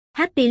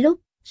Happy Look,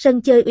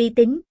 sân chơi uy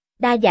tín,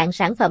 đa dạng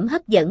sản phẩm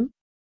hấp dẫn.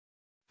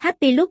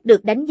 Happy Look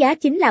được đánh giá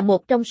chính là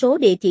một trong số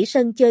địa chỉ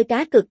sân chơi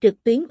cá cược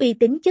trực tuyến uy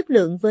tín chất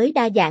lượng với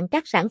đa dạng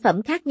các sản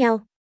phẩm khác nhau.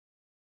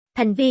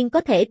 Thành viên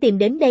có thể tìm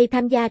đến đây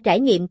tham gia trải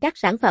nghiệm các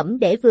sản phẩm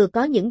để vừa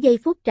có những giây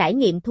phút trải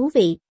nghiệm thú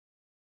vị,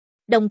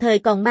 đồng thời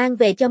còn mang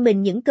về cho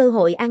mình những cơ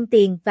hội ăn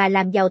tiền và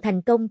làm giàu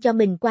thành công cho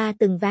mình qua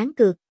từng ván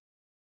cược.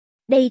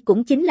 Đây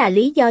cũng chính là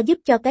lý do giúp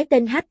cho cái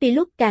tên Happy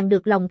Look càng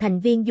được lòng thành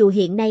viên dù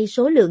hiện nay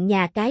số lượng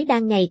nhà cái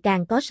đang ngày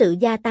càng có sự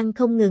gia tăng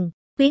không ngừng,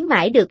 khuyến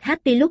mãi được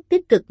Happy Look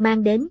tích cực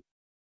mang đến.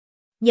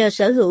 Nhờ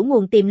sở hữu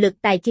nguồn tiềm lực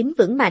tài chính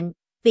vững mạnh,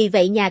 vì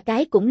vậy nhà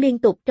cái cũng liên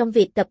tục trong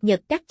việc cập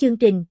nhật các chương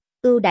trình,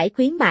 ưu đãi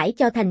khuyến mãi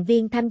cho thành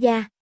viên tham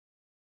gia.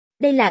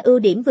 Đây là ưu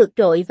điểm vượt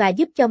trội và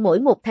giúp cho mỗi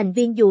một thành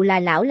viên dù là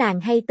lão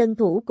làng hay tân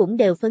thủ cũng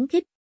đều phấn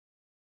khích.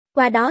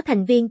 Qua đó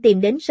thành viên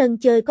tìm đến sân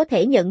chơi có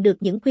thể nhận được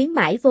những khuyến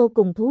mãi vô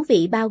cùng thú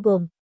vị bao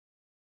gồm: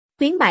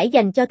 khuyến mãi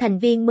dành cho thành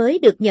viên mới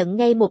được nhận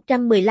ngay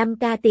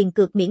 115k tiền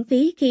cược miễn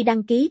phí khi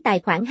đăng ký tài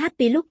khoản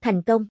Happy Look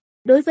thành công.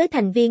 Đối với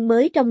thành viên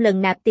mới trong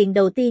lần nạp tiền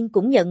đầu tiên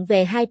cũng nhận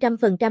về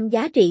 200%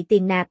 giá trị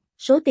tiền nạp,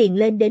 số tiền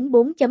lên đến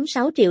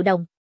 4,6 triệu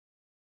đồng.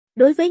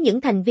 Đối với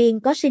những thành viên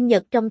có sinh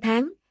nhật trong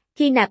tháng,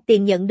 khi nạp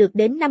tiền nhận được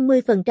đến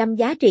 50%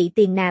 giá trị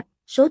tiền nạp,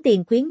 số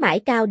tiền khuyến mãi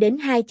cao đến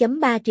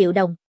 2,3 triệu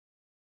đồng.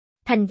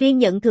 Thành viên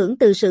nhận thưởng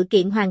từ sự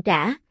kiện hoàn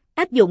trả,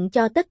 áp dụng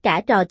cho tất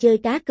cả trò chơi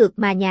cá cược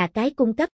mà nhà cái cung cấp.